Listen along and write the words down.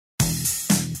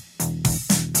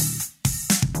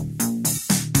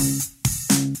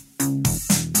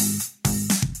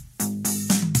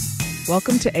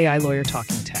Welcome to AI Lawyer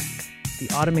Talking Tech, the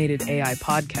automated AI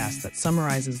podcast that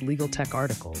summarizes legal tech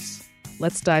articles.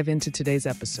 Let's dive into today's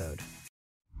episode.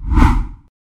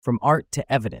 From art to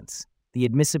evidence, the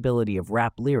admissibility of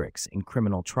rap lyrics in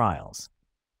criminal trials.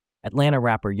 Atlanta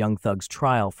rapper Young Thug's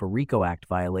trial for RICO Act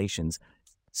violations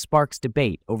sparks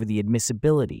debate over the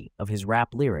admissibility of his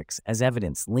rap lyrics as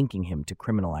evidence linking him to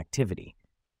criminal activity.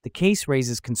 The case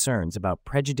raises concerns about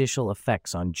prejudicial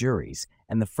effects on juries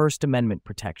and the First Amendment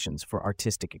protections for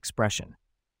artistic expression.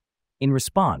 In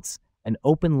response, an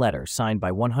open letter signed by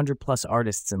 100-plus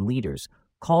artists and leaders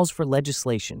calls for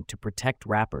legislation to protect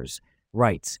rappers'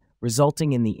 rights,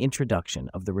 resulting in the introduction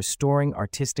of the Restoring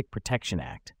Artistic Protection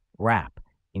Act, RAP,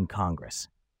 in Congress.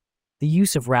 The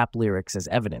use of rap lyrics as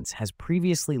evidence has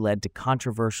previously led to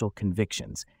controversial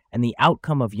convictions, and the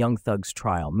outcome of Young Thug's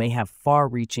trial may have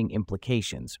far-reaching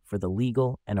implications for the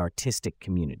legal and artistic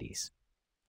communities.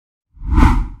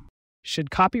 Should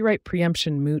copyright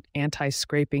preemption moot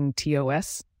anti-scraping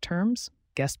TOS terms?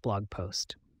 Guest blog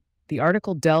post. The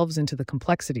article delves into the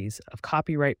complexities of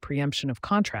copyright preemption of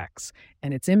contracts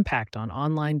and its impact on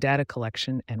online data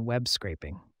collection and web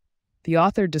scraping. The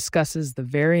author discusses the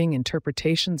varying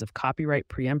interpretations of copyright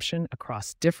preemption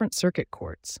across different circuit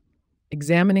courts,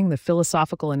 examining the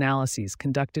philosophical analyses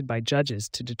conducted by judges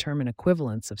to determine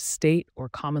equivalence of state or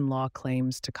common law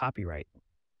claims to copyright.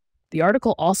 The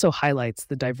article also highlights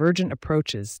the divergent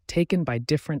approaches taken by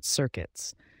different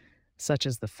circuits, such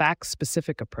as the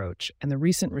fact-specific approach and the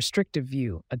recent restrictive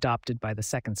view adopted by the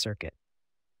Second Circuit.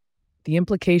 The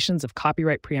implications of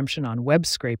copyright preemption on web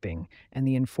scraping and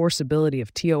the enforceability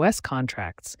of TOS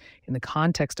contracts in the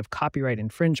context of copyright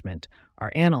infringement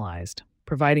are analyzed,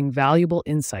 providing valuable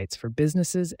insights for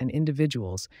businesses and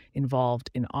individuals involved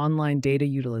in online data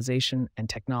utilization and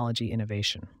technology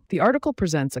innovation. The article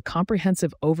presents a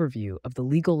comprehensive overview of the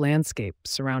legal landscape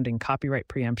surrounding copyright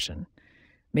preemption,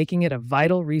 making it a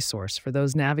vital resource for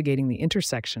those navigating the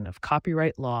intersection of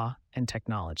copyright law and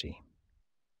technology.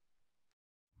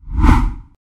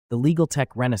 The legal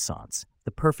tech renaissance,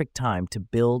 the perfect time to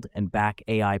build and back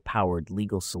AI-powered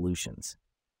legal solutions.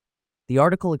 The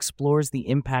article explores the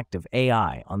impact of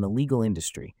AI on the legal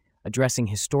industry, addressing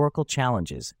historical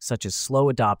challenges such as slow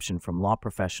adoption from law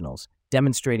professionals,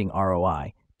 demonstrating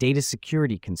ROI, data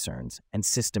security concerns, and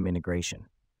system integration.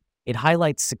 It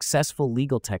highlights successful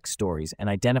legal tech stories and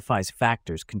identifies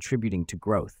factors contributing to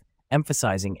growth,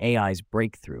 emphasizing AI's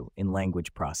breakthrough in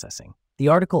language processing. The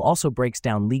article also breaks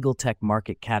down legal tech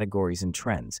market categories and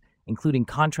trends, including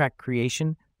contract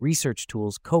creation, research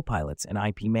tools, co-pilots, and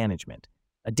IP management.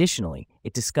 Additionally,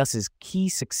 it discusses key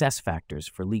success factors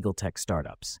for legal tech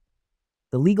startups.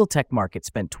 The legal tech market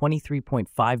spent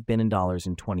 $23.5 billion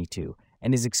in 22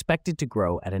 and is expected to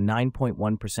grow at a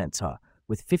 9.1% CA,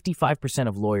 with 55%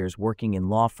 of lawyers working in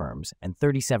law firms and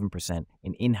 37%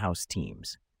 in in-house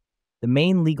teams. The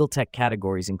main legal tech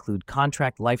categories include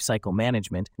contract lifecycle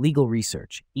management, legal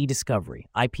research, e-discovery,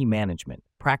 IP management,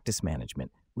 practice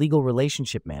management, legal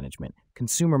relationship management,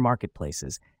 consumer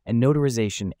marketplaces, and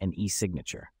notarization and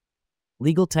e-signature.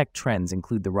 Legal tech trends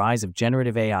include the rise of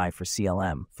generative AI for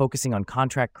CLM, focusing on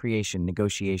contract creation,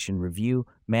 negotiation, review,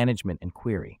 management, and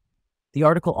query. The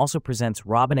article also presents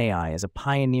Robin AI as a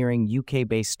pioneering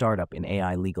UK-based startup in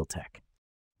AI legal tech.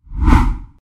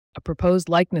 A proposed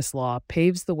likeness law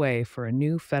paves the way for a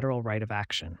new federal right of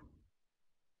action.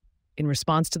 In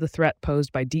response to the threat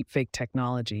posed by deepfake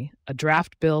technology, a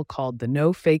draft bill called the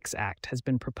No Fakes Act has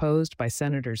been proposed by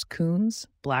Senators Coons,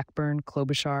 Blackburn,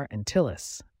 Klobuchar, and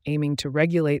Tillis, aiming to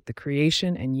regulate the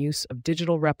creation and use of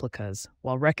digital replicas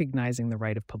while recognizing the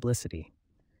right of publicity.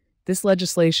 This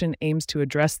legislation aims to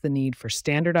address the need for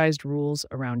standardized rules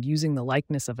around using the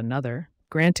likeness of another,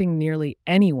 granting nearly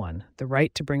anyone the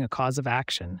right to bring a cause of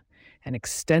action, and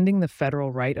extending the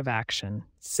federal right of action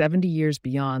 70 years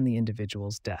beyond the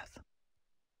individual's death.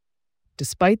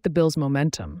 Despite the bill's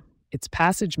momentum, its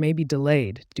passage may be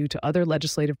delayed due to other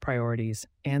legislative priorities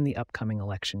and the upcoming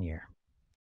election year.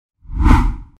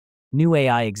 New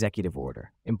AI executive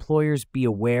order. Employers be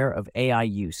aware of AI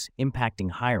use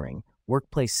impacting hiring,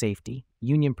 workplace safety,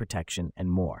 union protection, and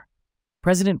more.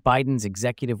 President Biden's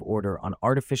executive order on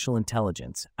artificial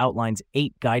intelligence outlines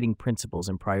 8 guiding principles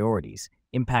and priorities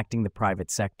impacting the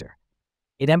private sector.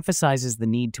 It emphasizes the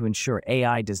need to ensure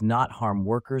AI does not harm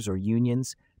workers or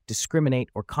unions, discriminate,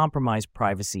 or compromise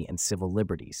privacy and civil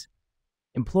liberties.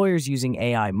 Employers using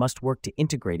AI must work to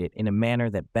integrate it in a manner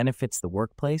that benefits the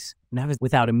workplace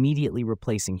without immediately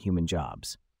replacing human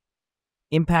jobs.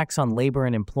 Impacts on labor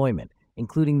and employment,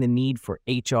 including the need for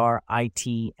HR,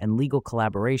 IT, and legal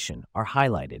collaboration, are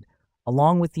highlighted,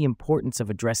 along with the importance of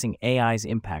addressing AI's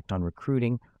impact on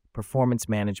recruiting, performance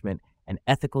management, and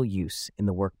ethical use in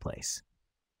the workplace.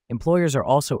 Employers are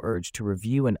also urged to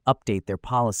review and update their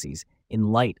policies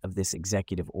in light of this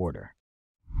executive order.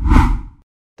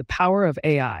 The power of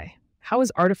AI. How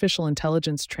is artificial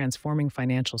intelligence transforming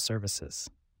financial services?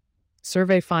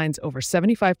 Survey finds over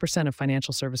 75% of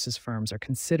financial services firms are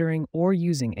considering or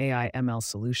using AI ML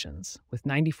solutions, with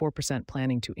 94%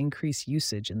 planning to increase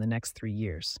usage in the next 3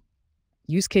 years.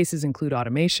 Use cases include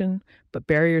automation, but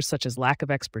barriers such as lack of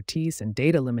expertise and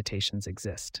data limitations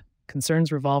exist.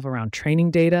 Concerns revolve around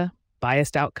training data,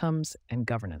 biased outcomes, and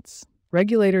governance.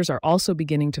 Regulators are also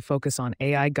beginning to focus on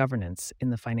AI governance in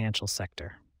the financial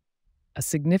sector. A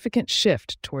significant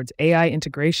shift towards AI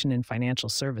integration in financial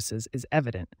services is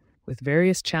evident, with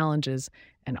various challenges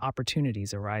and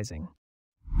opportunities arising.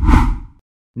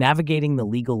 Navigating the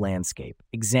legal landscape,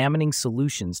 examining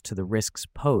solutions to the risks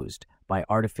posed by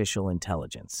artificial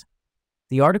intelligence.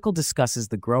 The article discusses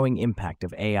the growing impact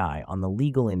of AI on the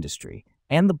legal industry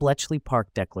and the Bletchley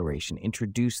Park Declaration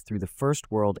introduced through the First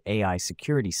World AI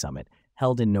Security Summit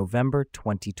held in November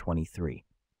 2023.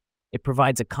 It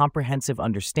provides a comprehensive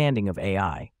understanding of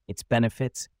AI, its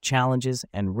benefits, challenges,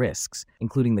 and risks,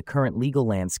 including the current legal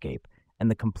landscape and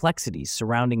the complexities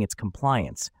surrounding its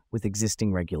compliance with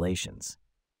existing regulations.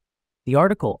 The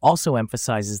article also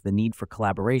emphasizes the need for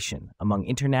collaboration among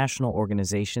international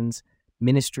organizations,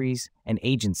 ministries, and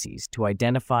agencies to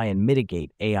identify and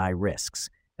mitigate AI risks,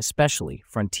 especially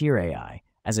frontier AI,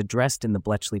 as addressed in the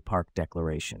Bletchley Park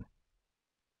Declaration.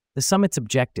 The summit's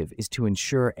objective is to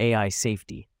ensure AI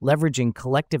safety, leveraging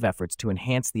collective efforts to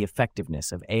enhance the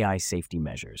effectiveness of AI safety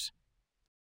measures.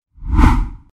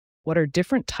 What are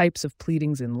different types of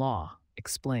pleadings in law?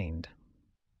 Explained.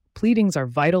 Pleadings are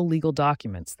vital legal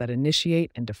documents that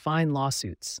initiate and define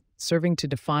lawsuits, serving to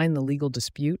define the legal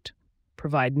dispute,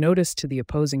 provide notice to the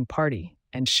opposing party,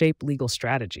 and shape legal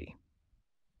strategy.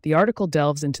 The article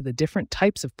delves into the different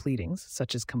types of pleadings,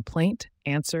 such as complaint,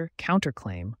 answer,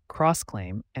 counterclaim,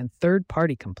 cross-claim, and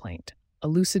third-party complaint,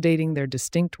 elucidating their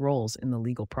distinct roles in the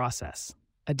legal process.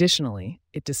 Additionally,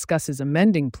 it discusses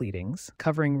amending pleadings,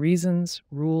 covering reasons,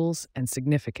 rules, and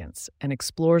significance, and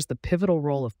explores the pivotal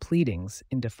role of pleadings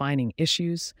in defining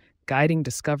issues, guiding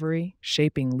discovery,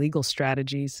 shaping legal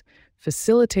strategies,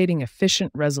 facilitating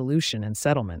efficient resolution and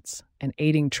settlements, and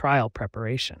aiding trial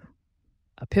preparation.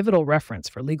 A pivotal reference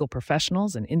for legal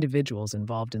professionals and individuals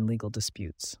involved in legal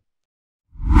disputes.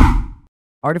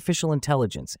 Artificial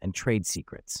intelligence and trade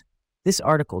secrets. This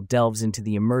article delves into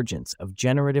the emergence of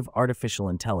generative artificial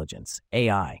intelligence,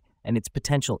 AI, and its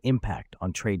potential impact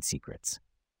on trade secrets.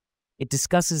 It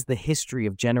discusses the history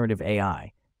of generative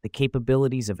AI, the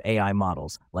capabilities of AI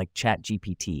models like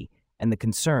ChatGPT, and the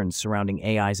concerns surrounding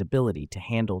AI's ability to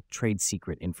handle trade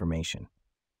secret information.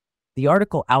 The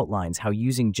article outlines how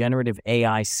using generative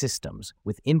AI systems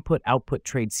with input-output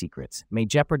trade secrets may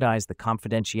jeopardize the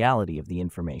confidentiality of the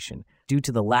information due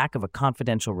to the lack of a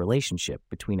confidential relationship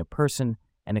between a person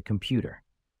and a computer.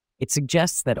 It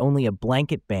suggests that only a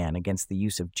blanket ban against the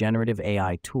use of generative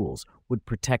AI tools would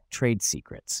protect trade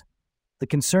secrets. The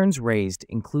concerns raised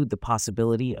include the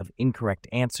possibility of incorrect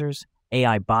answers,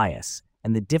 AI bias,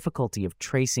 and the difficulty of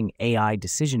tracing AI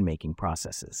decision-making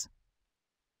processes.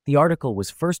 The article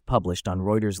was first published on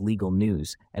Reuters Legal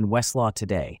News and Westlaw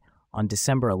Today on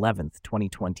December 11,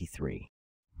 2023.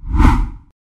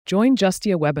 Join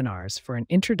Justia webinars for an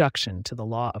introduction to the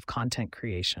law of content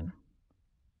creation.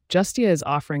 Justia is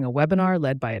offering a webinar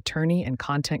led by attorney and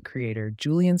content creator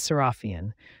Julian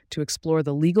Serafian to explore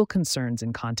the legal concerns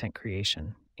in content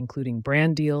creation, including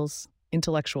brand deals,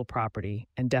 intellectual property,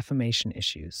 and defamation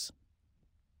issues.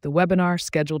 The webinar,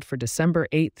 scheduled for December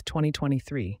 8,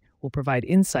 2023, will provide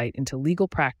insight into legal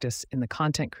practice in the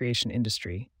content creation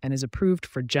industry and is approved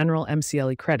for general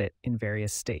MCLE credit in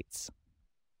various states.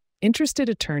 Interested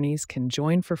attorneys can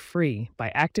join for free by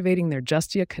activating their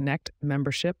Justia Connect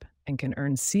membership and can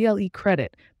earn CLE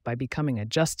credit by becoming a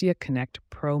Justia Connect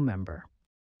Pro member.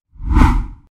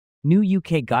 New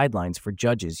UK guidelines for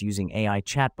judges using AI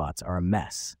chatbots are a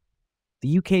mess.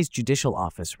 The UK's Judicial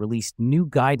Office released new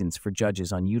guidance for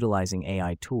judges on utilizing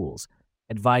AI tools,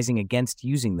 advising against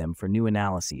using them for new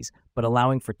analyses, but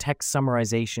allowing for text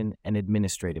summarization and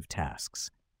administrative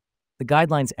tasks. The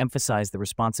guidelines emphasize the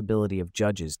responsibility of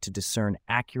judges to discern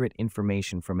accurate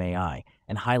information from AI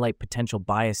and highlight potential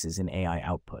biases in AI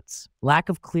outputs. Lack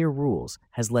of clear rules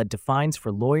has led to fines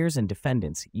for lawyers and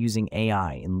defendants using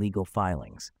AI in legal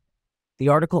filings. The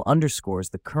article underscores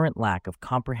the current lack of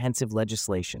comprehensive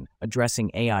legislation addressing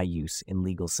AI use in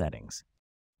legal settings.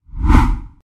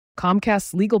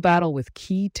 Comcast's legal battle with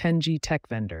key 10G tech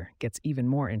vendor gets even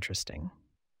more interesting.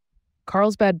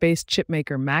 Carlsbad-based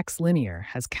chipmaker Max Linear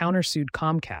has countersued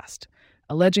Comcast,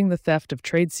 alleging the theft of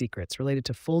trade secrets related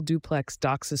to full duplex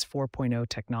DOCSIS 4.0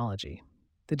 technology.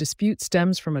 The dispute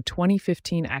stems from a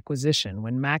 2015 acquisition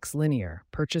when MaxLinear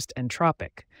purchased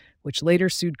Entropic, which later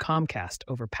sued Comcast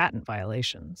over patent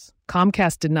violations.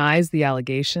 Comcast denies the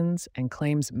allegations and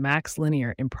claims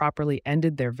MaxLinear improperly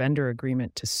ended their vendor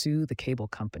agreement to sue the cable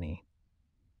company.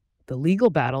 The legal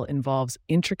battle involves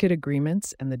intricate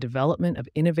agreements and the development of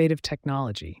innovative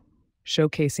technology,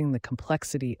 showcasing the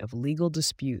complexity of legal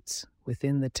disputes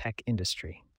within the tech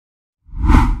industry.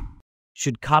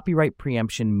 Should copyright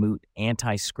preemption moot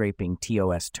anti-scraping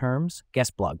TOS terms?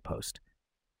 Guest blog post.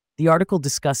 The article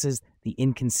discusses the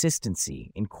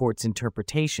inconsistency in courts'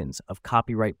 interpretations of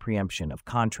copyright preemption of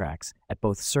contracts at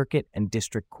both circuit and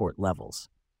district court levels.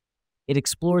 It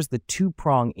explores the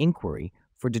two-prong inquiry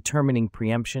for determining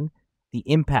preemption, the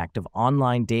impact of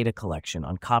online data collection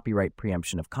on copyright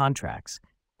preemption of contracts,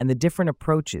 and the different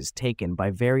approaches taken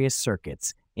by various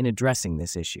circuits in addressing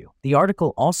this issue. The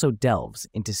article also delves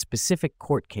into specific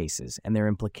court cases and their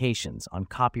implications on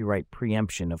copyright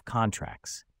preemption of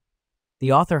contracts.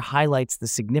 The author highlights the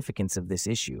significance of this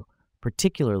issue,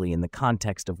 particularly in the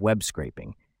context of web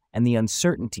scraping, and the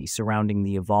uncertainty surrounding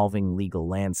the evolving legal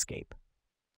landscape.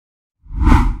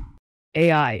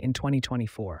 AI in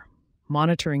 2024,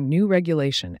 monitoring new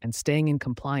regulation and staying in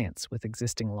compliance with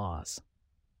existing laws.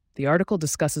 The article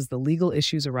discusses the legal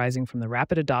issues arising from the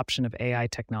rapid adoption of AI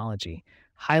technology,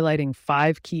 highlighting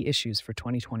 5 key issues for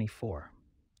 2024.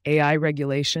 AI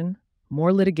regulation,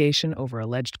 more litigation over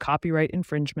alleged copyright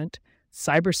infringement,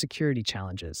 cybersecurity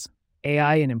challenges,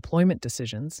 AI in employment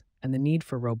decisions, and the need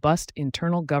for robust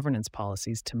internal governance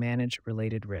policies to manage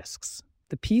related risks.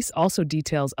 The piece also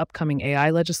details upcoming AI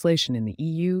legislation in the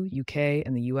EU, UK,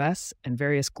 and the US, and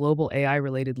various global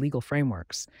AI-related legal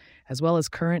frameworks, as well as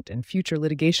current and future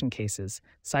litigation cases,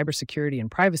 cybersecurity and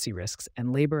privacy risks,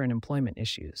 and labor and employment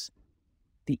issues.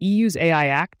 The EU's AI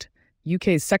Act,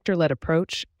 UK's sector-led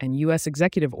approach, and US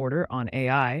executive order on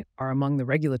AI are among the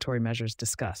regulatory measures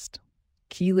discussed.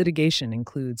 Key litigation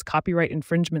includes copyright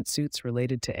infringement suits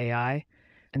related to AI,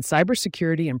 and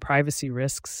cybersecurity and privacy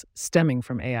risks stemming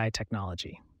from AI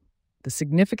technology. The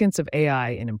significance of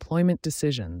AI in employment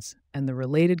decisions and the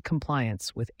related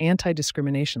compliance with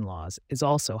anti-discrimination laws is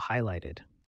also highlighted.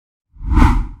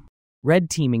 Red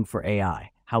teaming for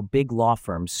AI, how big law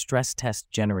firms stress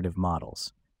test generative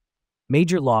models.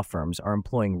 Major law firms are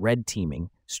employing red teaming,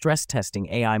 stress testing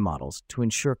AI models to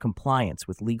ensure compliance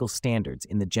with legal standards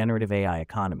in the generative AI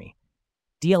economy.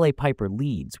 DLA Piper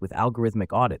leads with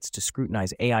algorithmic audits to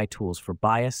scrutinize AI tools for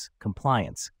bias,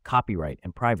 compliance, copyright,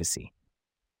 and privacy.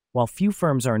 While few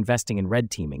firms are investing in red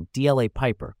teaming, DLA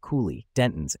Piper, Cooley,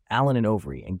 Dentons, Allen &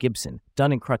 Overy, and Gibson,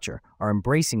 Dunn & Crutcher are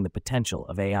embracing the potential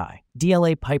of AI.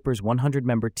 DLA Piper's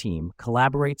 100-member team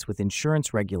collaborates with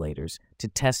insurance regulators to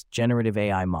test generative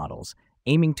AI models,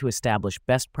 aiming to establish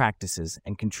best practices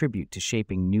and contribute to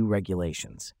shaping new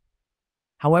regulations.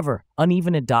 However,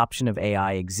 uneven adoption of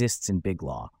AI exists in big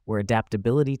law, where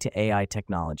adaptability to AI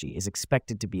technology is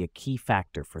expected to be a key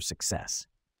factor for success.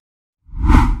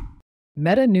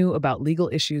 Meta knew about legal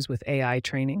issues with AI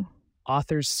training,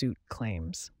 authors suit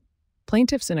claims.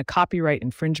 Plaintiffs in a copyright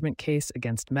infringement case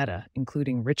against Meta,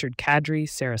 including Richard Kadri,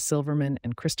 Sarah Silverman,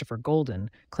 and Christopher Golden,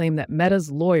 claim that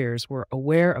Meta's lawyers were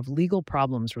aware of legal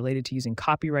problems related to using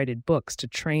copyrighted books to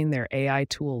train their AI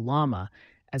tool Llama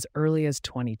as early as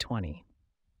 2020.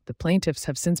 The plaintiffs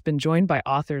have since been joined by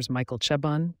authors Michael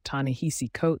Chabon,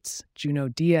 Ta-Nehisi Coates,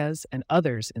 Junot Diaz, and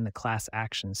others in the class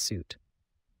action suit.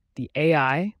 The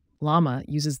AI, Llama,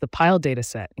 uses the Pile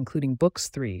dataset, including Books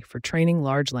 3, for training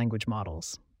large language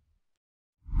models.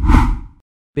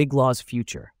 Big Law's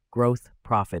future, growth,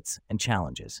 profits, and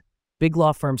challenges. Big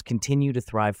law firms continue to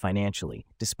thrive financially,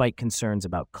 despite concerns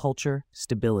about culture,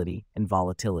 stability, and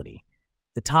volatility.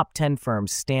 The top 10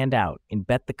 firms stand out in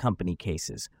bet the company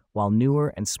cases, while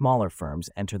newer and smaller firms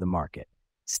enter the market.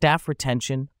 Staff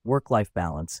retention, work-life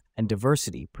balance, and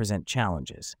diversity present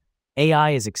challenges.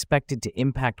 AI is expected to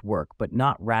impact work but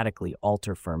not radically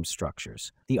alter firm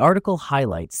structures. The article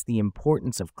highlights the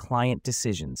importance of client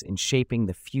decisions in shaping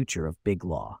the future of big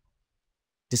law.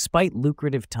 Despite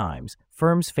lucrative times,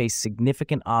 firms face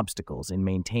significant obstacles in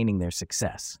maintaining their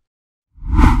success.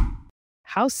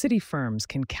 How city firms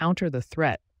can counter the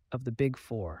threat of the Big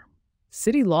Four.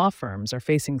 City law firms are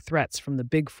facing threats from the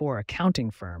Big Four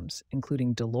accounting firms,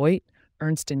 including Deloitte,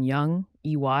 Ernst & Young,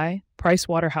 EY,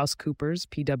 PricewaterhouseCoopers,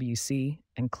 PwC,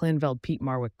 and Clinveld Peat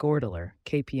Marwick Gordeler,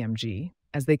 KPMG,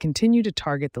 as they continue to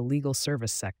target the legal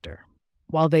service sector.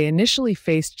 While they initially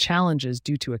faced challenges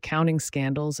due to accounting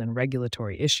scandals and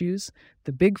regulatory issues,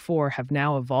 the Big Four have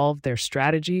now evolved their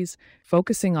strategies,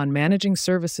 focusing on managing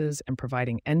services and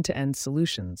providing end-to-end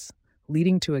solutions,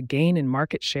 leading to a gain in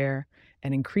market share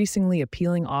and increasingly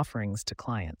appealing offerings to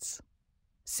clients.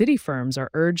 City firms are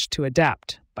urged to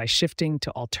adapt by shifting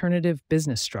to alternative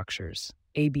business structures,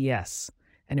 ABS,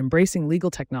 and embracing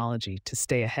legal technology to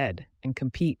stay ahead and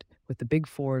compete with the Big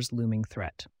Four's looming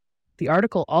threat. The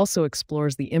article also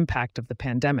explores the impact of the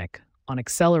pandemic on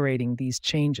accelerating these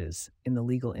changes in the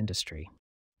legal industry.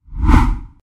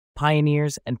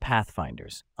 Pioneers and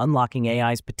Pathfinders, Unlocking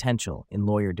AI's Potential in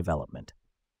Lawyer Development.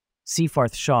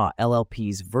 Seafarth Shaw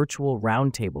LLP's virtual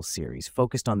roundtable series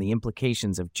focused on the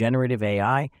implications of generative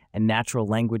AI and natural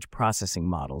language processing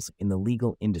models in the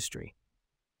legal industry.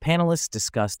 Panelists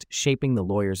discussed shaping the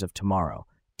lawyers of tomorrow,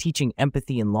 teaching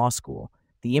empathy in law school,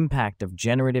 the impact of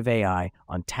generative AI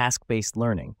on task-based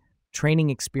learning,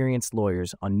 training experienced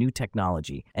lawyers on new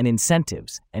technology, and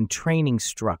incentives and training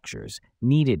structures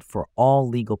needed for all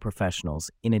legal professionals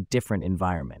in a different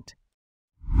environment.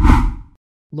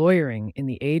 Lawyering in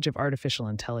the Age of Artificial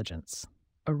Intelligence.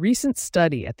 A recent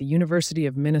study at the University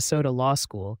of Minnesota Law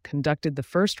School conducted the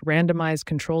first randomized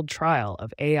controlled trial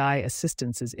of AI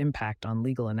assistance' impact on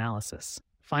legal analysis,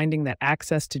 finding that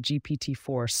access to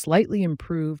GPT-4 slightly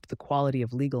improved the quality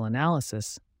of legal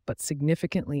analysis, but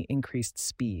significantly increased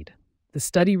speed. The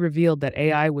study revealed that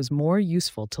AI was more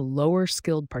useful to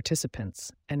lower-skilled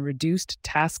participants and reduced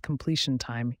task completion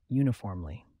time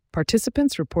uniformly.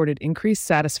 Participants reported increased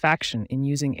satisfaction in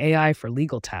using AI for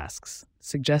legal tasks,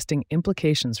 suggesting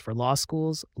implications for law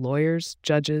schools, lawyers,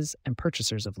 judges, and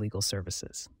purchasers of legal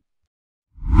services.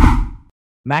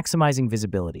 Maximizing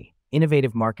visibility,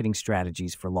 innovative marketing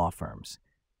strategies for law firms.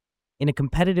 In a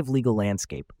competitive legal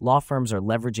landscape, law firms are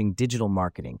leveraging digital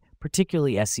marketing,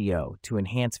 particularly SEO, to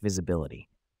enhance visibility.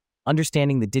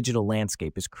 Understanding the digital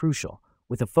landscape is crucial,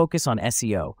 with a focus on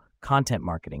SEO, content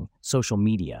marketing, social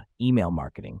media, email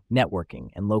marketing, networking,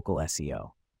 and local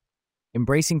SEO.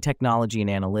 Embracing technology and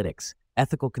analytics,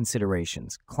 ethical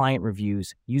considerations, client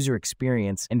reviews, user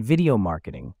experience, and video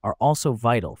marketing are also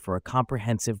vital for a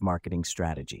comprehensive marketing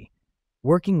strategy.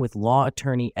 Working with law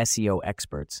attorney SEO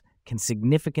experts can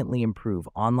significantly improve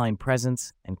online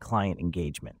presence and client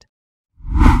engagement.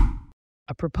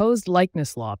 A proposed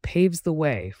likeness law paves the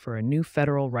way for a new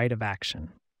federal right of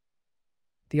action.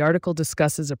 The article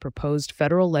discusses a proposed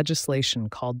federal legislation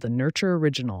called the Nurture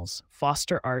Originals,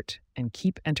 Foster Art, and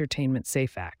Keep Entertainment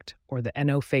Safe Act, or the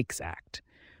No Fakes Act,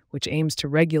 which aims to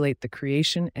regulate the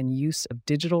creation and use of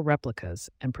digital replicas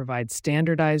and provide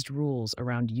standardized rules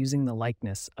around using the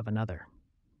likeness of another.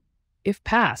 If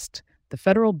passed, the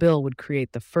federal bill would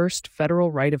create the first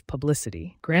federal right of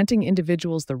publicity, granting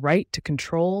individuals the right to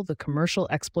control the commercial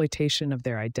exploitation of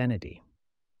their identity.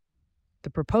 The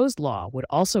proposed law would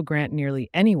also grant nearly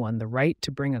anyone the right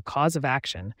to bring a cause of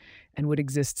action and would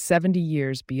exist 70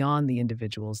 years beyond the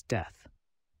individual's death.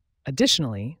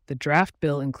 Additionally, the draft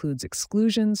bill includes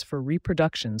exclusions for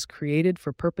reproductions created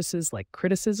for purposes like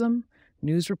criticism,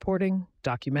 news reporting,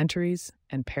 documentaries,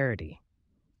 and parody.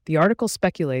 The article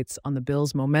speculates on the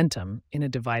bill's momentum in a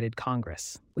divided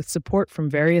Congress, with support from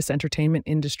various entertainment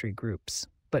industry groups,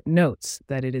 but notes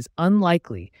that it is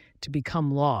unlikely to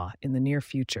become law in the near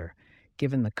future,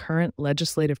 given the current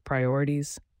legislative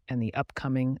priorities and the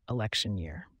upcoming election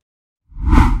year.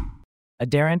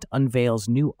 Aderant unveils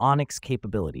new Onyx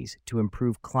capabilities to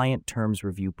improve client terms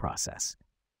review process.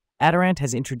 Aderant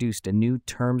has introduced a new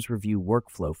terms review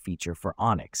workflow feature for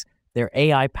Onyx, their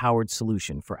AI-powered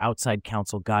solution for outside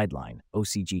counsel guideline,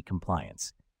 OCG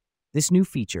compliance. This new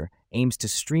feature aims to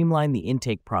streamline the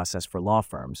intake process for law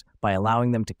firms by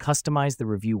allowing them to customize the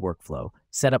review workflow,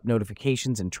 set up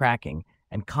notifications and tracking,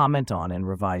 and comment on and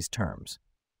revise terms.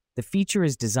 The feature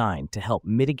is designed to help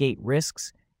mitigate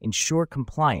risks, ensure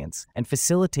compliance, and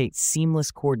facilitate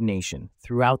seamless coordination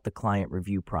throughout the client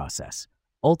review process,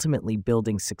 ultimately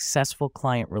building successful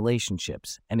client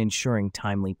relationships and ensuring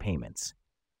timely payments.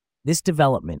 This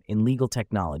development in legal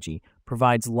technology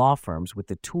provides law firms with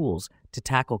the tools to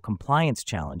tackle compliance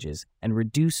challenges and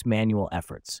reduce manual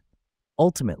efforts,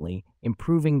 ultimately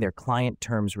improving their client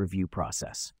terms review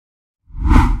process.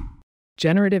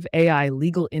 Generative AI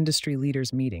Legal Industry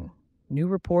Leaders Meeting. New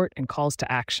report and calls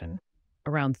to action.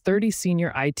 Around 30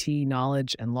 senior IT,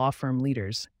 knowledge, and law firm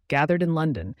leaders gathered in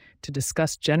London to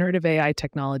discuss generative AI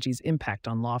technology's impact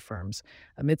on law firms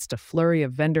amidst a flurry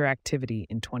of vendor activity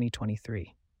in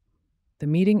 2023. The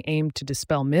meeting aimed to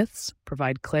dispel myths,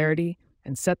 provide clarity,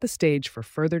 and set the stage for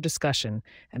further discussion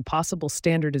and possible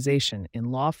standardization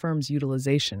in law firms'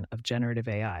 utilization of generative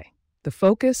AI. The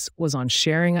focus was on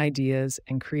sharing ideas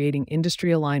and creating industry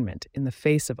alignment in the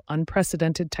face of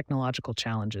unprecedented technological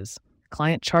challenges,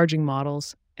 client charging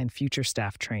models, and future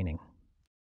staff training.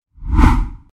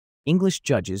 English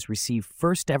judges receive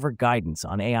first-ever guidance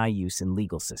on AI use in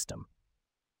legal system.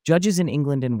 Judges in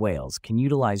England and Wales can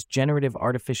utilize generative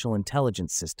artificial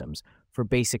intelligence systems for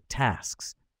basic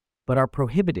tasks, but are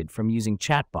prohibited from using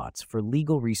chatbots for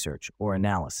legal research or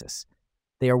analysis.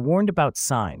 They are warned about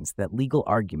signs that legal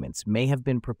arguments may have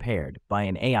been prepared by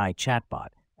an AI chatbot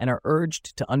and are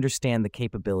urged to understand the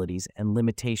capabilities and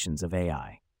limitations of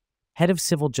AI. Head of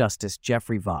Civil Justice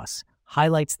Jeffrey Voss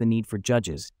highlights the need for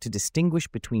judges to distinguish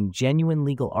between genuine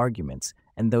legal arguments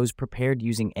and those prepared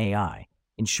using AI,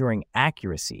 ensuring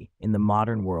accuracy in the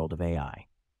modern world of AI.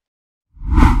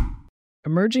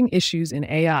 Emerging issues in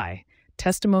AI,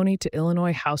 testimony to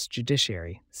Illinois House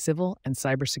Judiciary, Civil and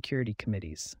Cybersecurity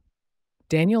Committees.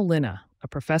 Daniel Linna, a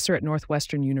professor at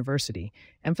Northwestern University,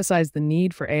 emphasized the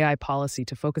need for AI policy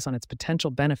to focus on its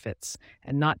potential benefits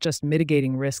and not just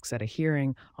mitigating risks at a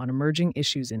hearing on emerging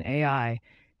issues in AI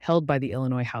held by the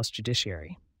Illinois House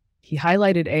Judiciary. He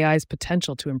highlighted AI's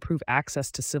potential to improve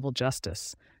access to civil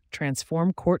justice,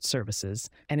 transform court services,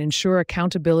 and ensure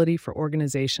accountability for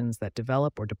organizations that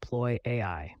develop or deploy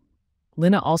AI.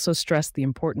 Linna also stressed the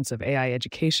importance of AI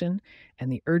education and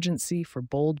the urgency for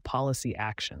bold policy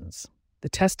actions. The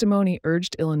testimony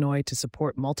urged Illinois to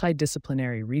support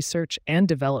multidisciplinary research and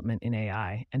development in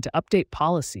AI and to update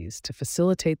policies to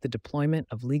facilitate the deployment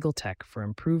of legal tech for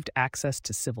improved access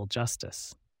to civil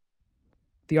justice.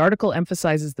 The article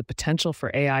emphasizes the potential for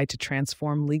AI to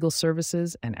transform legal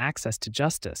services and access to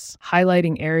justice,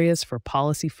 highlighting areas for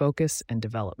policy focus and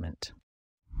development.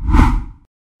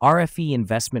 RFE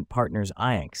Investment Partners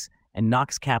IANX and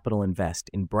Knox Capital invest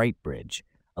in BrightBridge,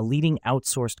 a leading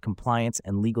outsourced compliance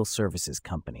and legal services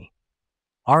company.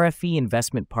 RFE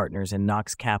Investment Partners and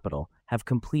Knox Capital have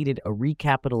completed a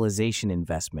recapitalization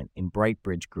investment in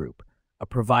BrightBridge Group, a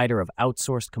provider of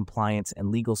outsourced compliance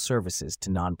and legal services to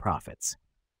nonprofits.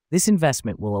 This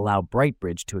investment will allow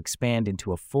BrightBridge to expand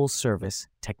into a full-service,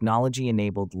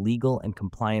 technology-enabled legal and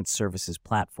compliance services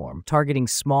platform targeting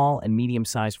small and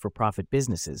medium-sized for-profit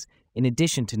businesses in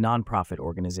addition to nonprofit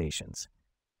organizations.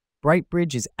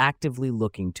 BrightBridge is actively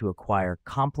looking to acquire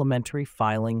complementary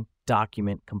filing,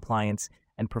 document, compliance,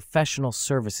 and professional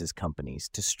services companies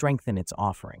to strengthen its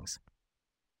offerings.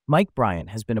 Mike Bryant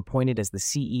has been appointed as the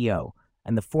CEO,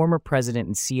 and the former president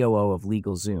and COO of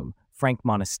LegalZoom, Frank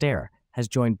Monastera, has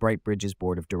joined BrightBridge's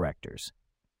board of directors.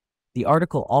 The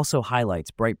article also highlights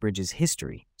BrightBridge's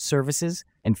history, services,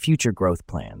 and future growth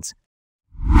plans.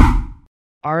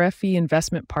 RFE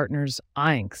Investment Partners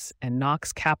IANX and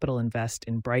Knox Capital invest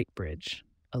in BrightBridge,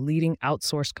 a leading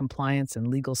outsourced compliance and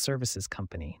legal services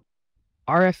company.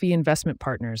 RFE Investment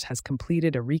Partners has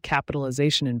completed a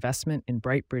recapitalization investment in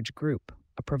BrightBridge Group,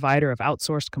 a provider of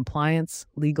outsourced compliance,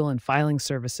 legal, and filing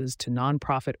services to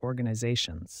nonprofit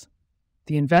organizations.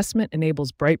 The investment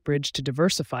enables BrightBridge to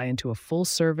diversify into a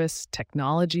full-service,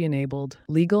 technology-enabled,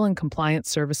 legal and compliance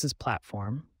services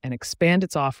platform and expand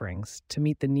its offerings to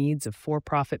meet the needs of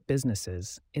for-profit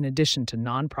businesses in addition to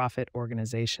nonprofit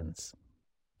organizations.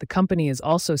 The company is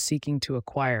also seeking to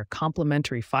acquire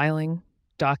complementary filing,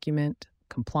 document,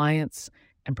 compliance,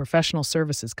 and professional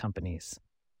services companies.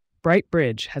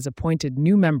 BrightBridge has appointed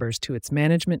new members to its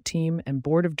management team and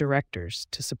board of directors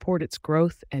to support its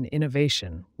growth and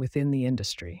innovation within the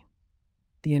industry.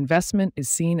 The investment is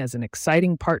seen as an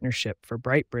exciting partnership for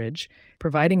BrightBridge,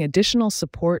 providing additional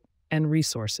support and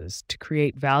resources to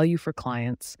create value for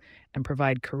clients and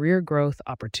provide career growth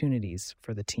opportunities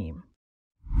for the team.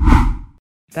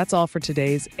 That's all for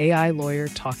today's AI Lawyer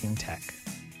Talking Tech.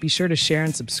 Be sure to share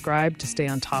and subscribe to stay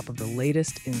on top of the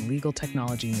latest in legal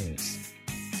technology news.